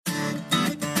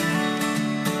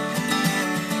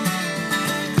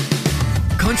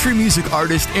Country music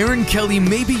artist Erin Kelly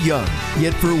may be young,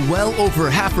 yet for well over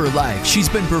half her life, she's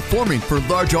been performing for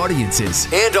large audiences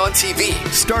and on TV,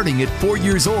 starting at 4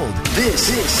 years old. This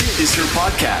is her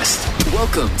podcast.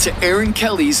 Welcome to Erin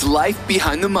Kelly's Life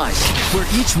Behind the Mic, where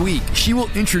each week she will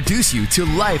introduce you to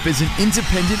life as an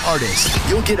independent artist.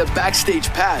 You'll get a backstage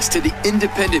pass to the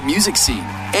independent music scene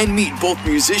and meet both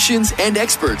musicians and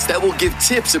experts that will give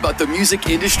tips about the music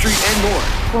industry and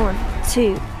more. 1,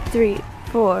 2, 3,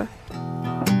 4.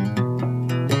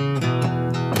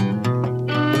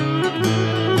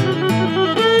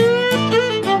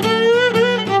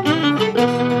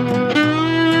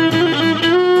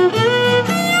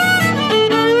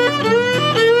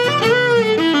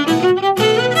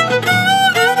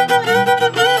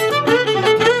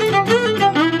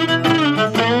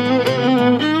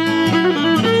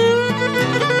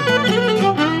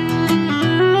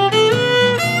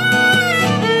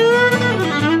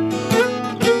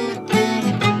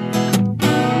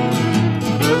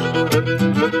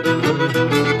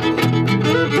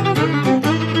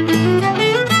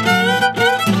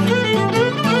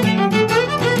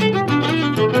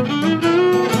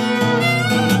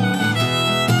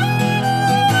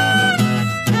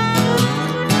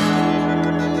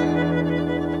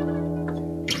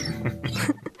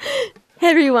 Hey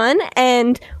everyone,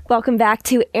 and welcome back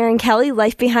to Erin Kelly,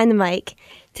 Life Behind the Mic.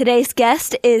 Today's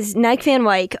guest is Nyke Van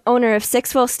Wyk, owner of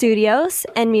Sixwill Studios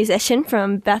and musician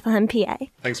from Bethlehem, PA.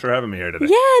 Thanks for having me here today.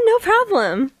 Yeah, no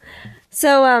problem.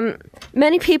 So,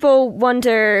 many people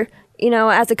wonder,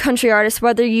 as a country artist,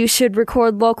 whether you should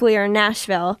record locally or in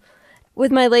Nashville.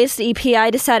 With my latest EP, I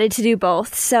decided to do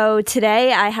both. So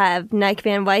today I have Nyke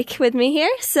Van Wyk with me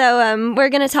here. So we're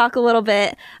going to talk a little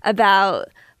bit about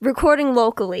recording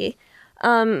locally.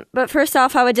 But first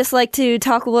off, I would just like to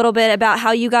talk a little bit about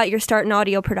how you got your start in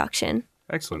audio production.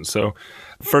 Excellent. So,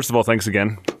 first of all, thanks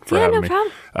again for having me. Yeah, no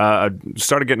problem. I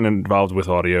started getting involved with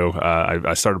audio.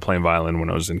 I started playing violin when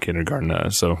I was in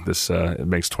kindergarten. So this it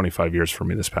makes 25 years for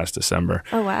me this past December.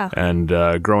 Oh, wow. And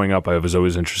growing up, I was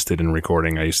always interested in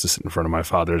recording. I used to sit in front of my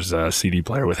father's CD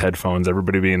player with headphones.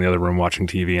 Everybody would be in the other room watching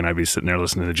TV, and I'd be sitting there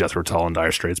listening to Jethro Tull and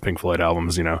Dire Straits, Pink Floyd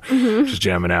albums, just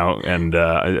jamming out. And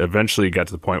I eventually got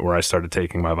to the point where I started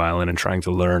taking my violin and trying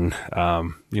to learn,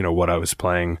 what I was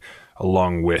playing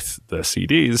along with the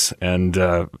CDs, and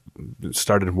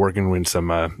started working with some,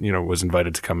 was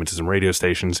invited to come into some radio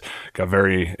stations, got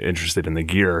very interested in the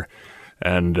gear.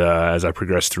 And as I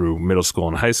progressed through middle school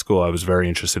and high school, I was very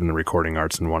interested in the recording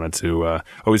arts and wanted to,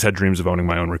 always had dreams of owning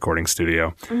my own recording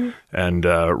studio. Mm-hmm. And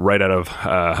right out of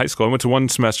high school, I went to one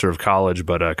semester of college,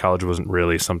 but college wasn't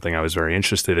really something I was very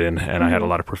interested in. And I had a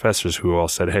lot of professors who all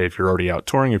said, hey, if you're already out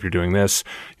touring, if you're doing this,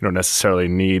 you don't necessarily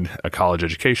need a college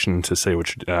education to say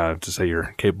to say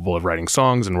you're capable of writing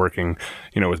songs and working,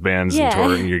 with bands and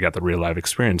touring. You got the real live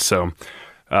experience. So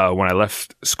when I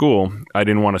left school, I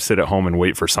didn't want to sit at home and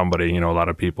wait for somebody. A lot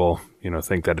of people,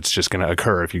 think that it's just going to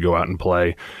occur if you go out and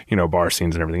play, bar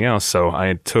scenes and everything else. So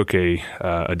I took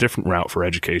a different route for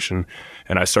education,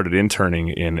 and I started interning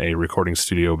in a recording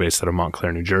studio based out of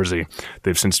Montclair, New Jersey.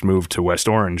 They've since moved to West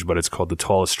Orange, but it's called the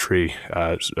Tallest Tree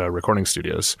Recording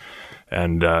Studios.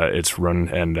 And it's run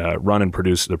and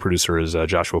produced. The producer is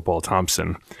Joshua Paul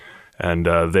Thompson. And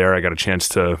there I got a chance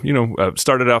to,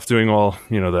 started off doing all,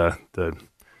 the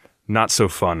not so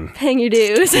fun. Paying your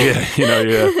dues.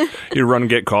 Yeah, you run and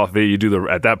get coffee. You do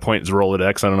at that point it's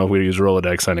Rolodex. I don't know if we use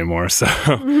Rolodex anymore. So,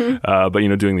 but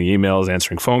doing the emails,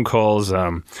 answering phone calls,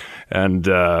 and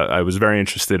I was very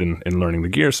interested in learning the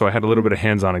gear. So I had a little bit of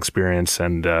hands-on experience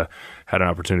and had an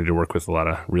opportunity to work with a lot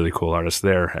of really cool artists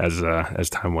there. As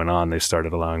time went on, they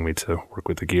started allowing me to work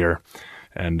with the gear.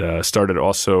 And started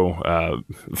also,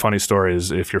 funny story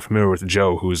is if you're familiar with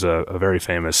Joe, who's a very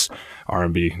famous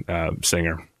R&B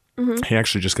singer. Mm-hmm. He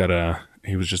actually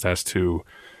he was just asked to,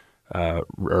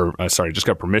 just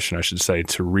got permission, I should say,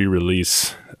 to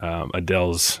re-release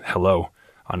Adele's Hello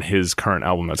on his current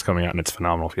album that's coming out, and it's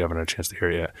phenomenal if you haven't had a chance to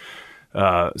hear it yet.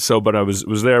 But I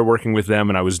was there working with them,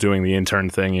 and I was doing the intern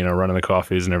thing, running the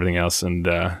coffees and everything else, and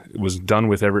was done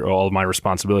with all of my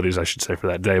responsibilities, I should say, for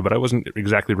that day. But I wasn't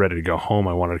exactly ready to go home.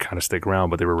 I wanted to kind of stick around,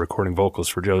 but they were recording vocals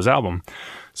for Joe's album.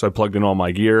 So I plugged in all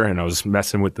my gear, and I was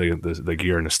messing with the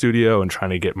gear in the studio and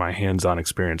trying to get my hands-on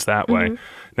experience that way.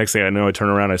 Next thing I know, I turn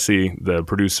around, I see the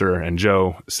producer and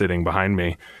Joe sitting behind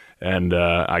me, and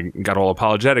I got all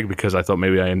apologetic because I thought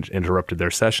maybe I interrupted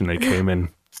their session. They came in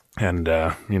And,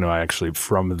 I actually,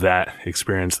 from that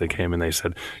experience, they came and they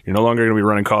said, you're no longer going to be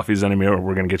running coffees anymore.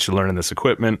 We're going to get you learning this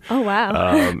equipment. Oh,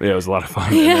 wow. It was a lot of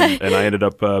fun. Yeah. And I ended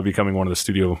up becoming one of the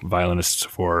studio violinists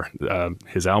for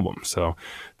his album. So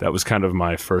that was kind of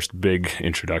my first big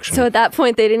introduction. So at that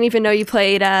point, they didn't even know you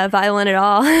played violin at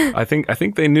all. I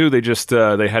think they knew. They just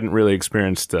they hadn't really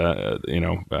experienced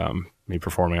me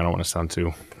performing. I don't want to sound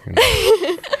too,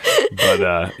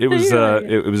 but it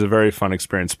was a very fun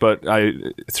experience. But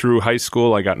through high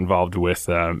school, I got involved with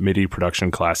MIDI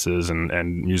production classes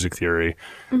and music theory,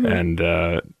 and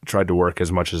tried to work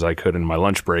as much as I could. In my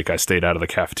lunch break, I stayed out of the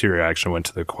cafeteria. I actually went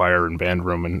to the choir and band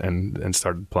room and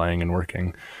started playing and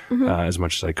working as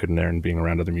much as I could in there and being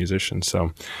around other musicians.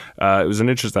 So it was an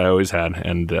interest I always had.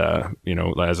 And,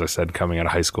 as I said, coming out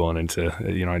of high school and into,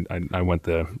 I went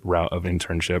the route of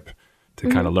internship to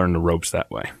kind of learn the ropes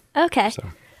that way. Okay. So.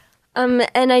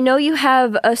 And I know you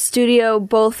have a studio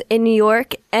both in New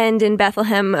York and in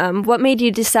Bethlehem. What made you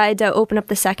decide to open up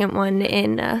the second one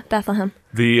in Bethlehem?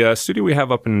 The studio we have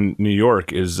up in New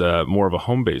York is more of a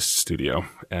home-based studio,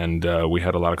 and we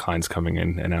had a lot of clients coming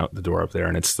in and out the door up there,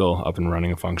 and it's still up and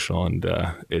running and functional, and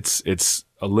it's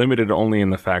limited only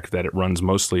in the fact that it runs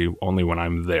mostly only when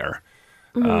I'm there.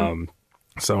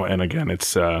 So, and again,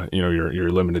 it's, you're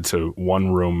limited to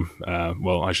one room,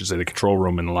 I should say the control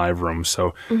room and the live room.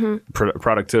 So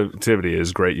productivity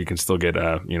is great. You can still get,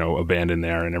 a band in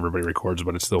there and everybody records,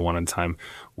 but it's still one at a time.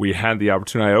 We had the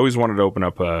opportunity. I always wanted to open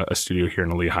up a studio here in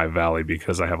the Lehigh Valley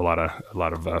because I have a lot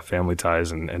of family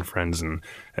ties and friends and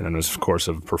then there's, of course,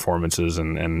 of performances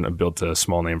and I built a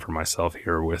small name for myself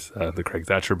here with the Craig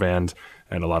Thatcher Band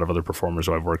and a lot of other performers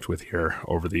who I've worked with here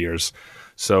over the years.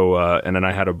 So, and then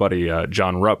I had a buddy,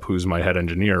 John Rupp, who's my head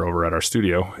engineer over at our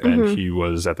studio, and he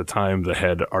was at the time the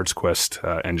head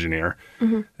ArtsQuest engineer.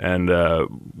 And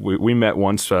we met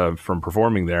once from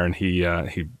performing there, and he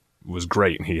was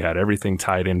great. He had everything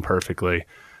tied in perfectly.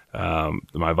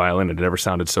 My violin had never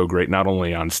sounded so great, not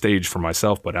only on stage for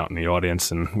myself, but out in the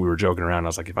audience. And we were joking around. I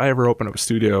was like, if I ever open up a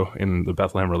studio in the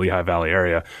Bethlehem or Lehigh Valley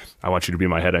area, I want you to be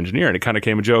my head engineer. And it kind of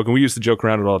came a joke. And we used to joke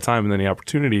around it all the time. And then the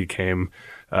opportunity came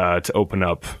to open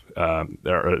up.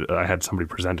 I had somebody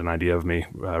present an idea of me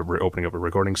opening up a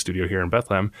recording studio here in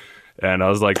Bethlehem. And I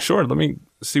was like, sure, let me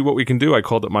see what we can do. I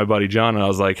called up my buddy John and I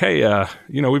was like, hey,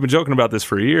 we've been joking about this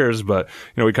for years, but,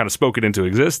 we kind of spoke it into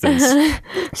existence.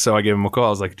 So I gave him a call. I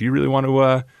was like, do you really want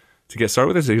to get started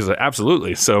with this? He was like,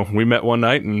 absolutely. So we met one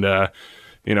night and,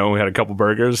 we had a couple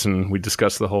burgers and we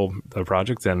discussed the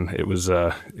project, and it was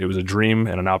a dream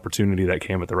and an opportunity that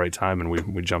came at the right time, and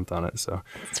we jumped on it. So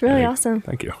it's really awesome.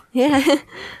 Thank you. Yeah.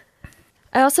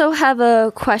 I also have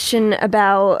a question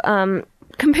about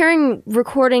comparing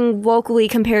recording locally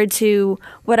compared to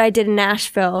what I did in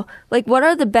Nashville. Like, what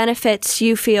are the benefits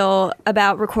you feel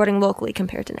about recording locally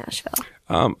compared to Nashville?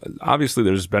 Obviously,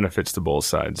 there's benefits to both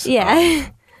sides. Yeah.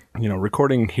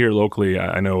 Recording here locally,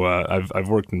 I know I've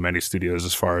worked in many studios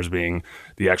as far as being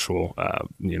the actual,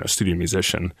 studio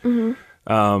musician.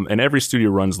 And every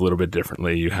studio runs a little bit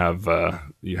differently. You have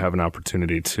an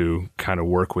opportunity to kind of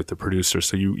work with the producer.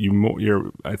 So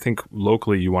I think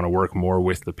locally you want to work more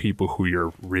with the people who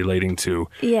you're relating to,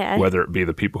 whether it be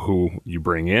the people who you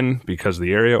bring in because of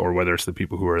the area or whether it's the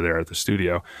people who are there at the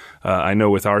studio. I know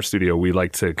with our studio, we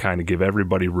like to kind of give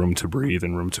everybody room to breathe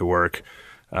and room to work.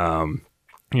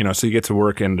 So you get to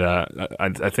work, and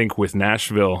I think with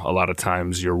Nashville, a lot of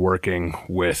times you're working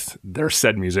with their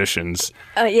said musicians.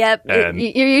 Yeah,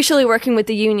 you're usually working with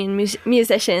the union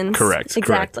musicians. Correct.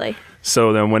 Exactly. Correct.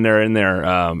 So then when they're in there,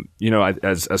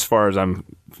 as far as I'm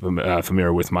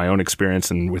familiar with my own experience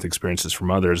and with experiences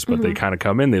from others, but they kind of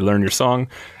come in, they learn your song,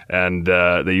 and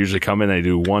they usually come in, they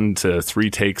do 1 to 3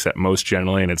 takes at most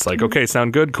generally, and it's like, okay,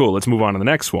 sound good, cool, let's move on to the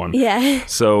next one. Yeah.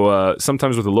 So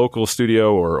sometimes with a local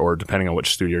studio or depending on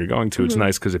which studio you're going to, it's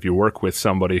nice because if you work with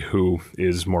somebody who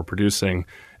is more producing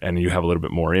and you have a little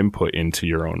bit more input into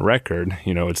your own record,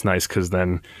 it's nice because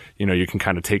then, you can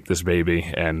kind of take this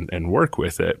baby and work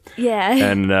with it. Yeah.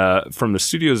 And from the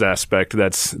studio's aspect,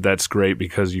 that's great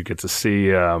because you get to see,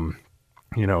 the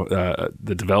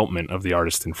development of the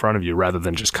artist in front of you rather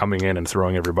than just coming in and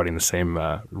throwing everybody in the same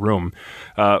room.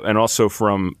 And also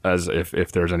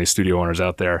if there's any studio owners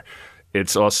out there,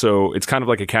 it's kind of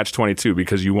like a catch-22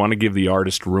 because you want to give the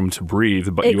artist room to breathe,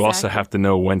 but you also have to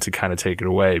know when to kind of take it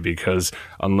away because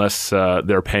unless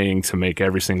they're paying to make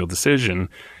every single decision,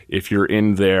 if you're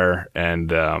in there and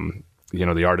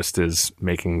the artist is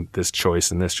making this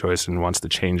choice and wants to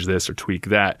change this or tweak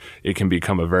that, it can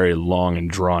become a very long and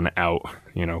drawn out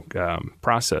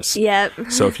process. Yep.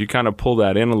 So if you kind of pull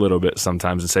that in a little bit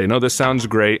sometimes and say, no, this sounds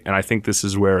great, and I think this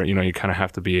is where you kind of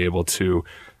have to be able to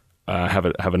have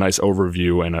a nice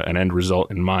overview and an end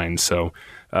result in mind. So,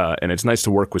 and it's nice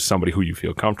to work with somebody who you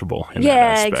feel comfortable in that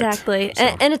aspect. Exactly. So,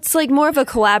 and it's like more of a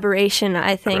collaboration,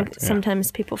 I think. Correct, yeah.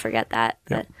 Sometimes people forget that.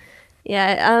 But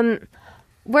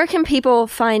where can people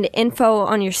find info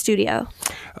on your studio?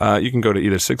 you can go to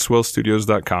either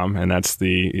sixwillstudios.com, and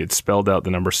it's spelled out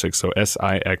the number 6, so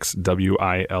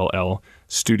SIXWILL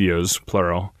studios,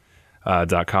 plural,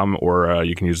 .com, or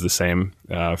you can use the same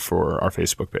for our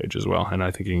Facebook page as well. And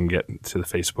I think you can get to the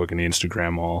Facebook and the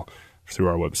Instagram all through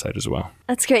our website as well.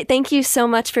 That's great. Thank you so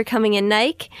much for coming in,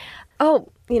 Nyke.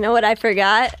 Oh, you know what I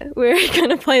forgot? We're going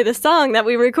to play the song that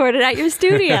we recorded at your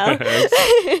studio.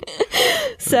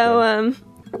 So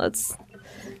let's...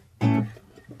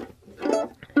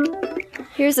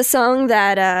 Here's a song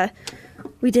that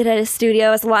we did at a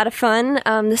studio. It's a lot of fun.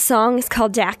 The song is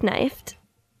called Jackknifed.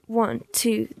 1,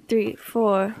 2, 3,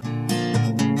 4.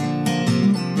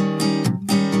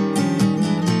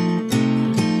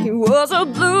 He was a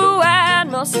blue-eyed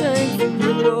Mustang from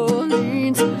New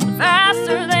Orleans,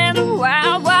 faster than the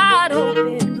wild, wide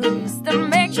open breeze that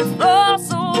makes you fall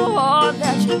so hard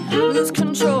that you lose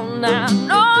control. Now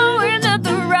knowing that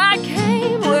the ride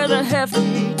came with a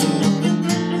hefty tune.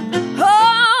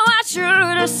 Oh, I should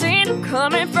have seen him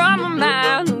coming from a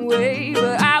mile away,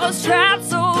 but I was trapped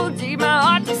so deep my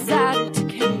heart decided to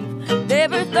cave.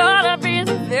 Never thought I'd be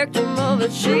the victim of a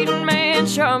cheating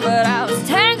man's charm, but I was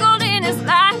tangled in his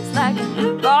lies like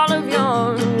a ball of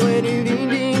yarn. When he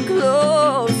leaned in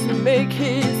close to make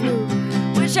his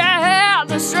move, wish I had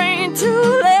the strength to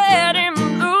let him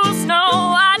loose. No,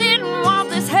 I didn't want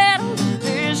this head of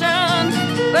vision,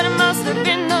 but it must have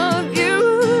been the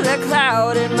view that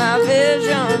clouded my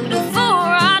vision. Before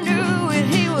I knew it,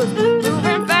 he was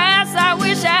moving fast. I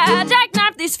wish I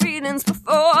jackknifed these feelings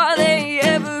before they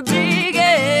ever began.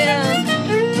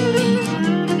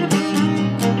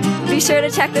 Be sure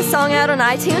to check this song out on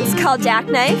iTunes, called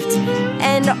Jackknifed,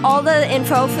 and all the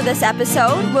info for this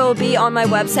episode will be on my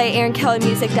website,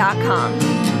 aaronkellymusic.com.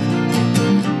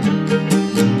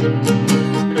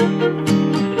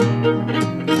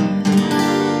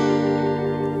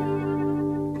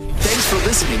 Thanks for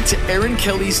listening to Aaron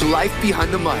Kelly's Life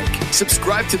Behind the Mic.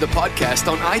 Subscribe to the podcast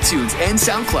on iTunes and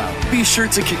SoundCloud. Be sure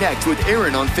to connect with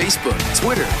Aaron on Facebook,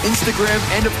 Twitter, Instagram,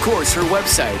 and of course her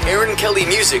website,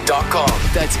 aaronkellymusic.com.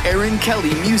 That's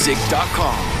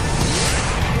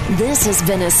aaronkellymusic.com. This has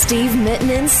been a Steve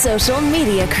Mittman social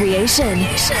media creation.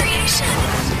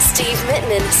 Steve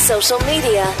Mittman,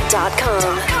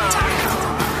 socialmedia.com.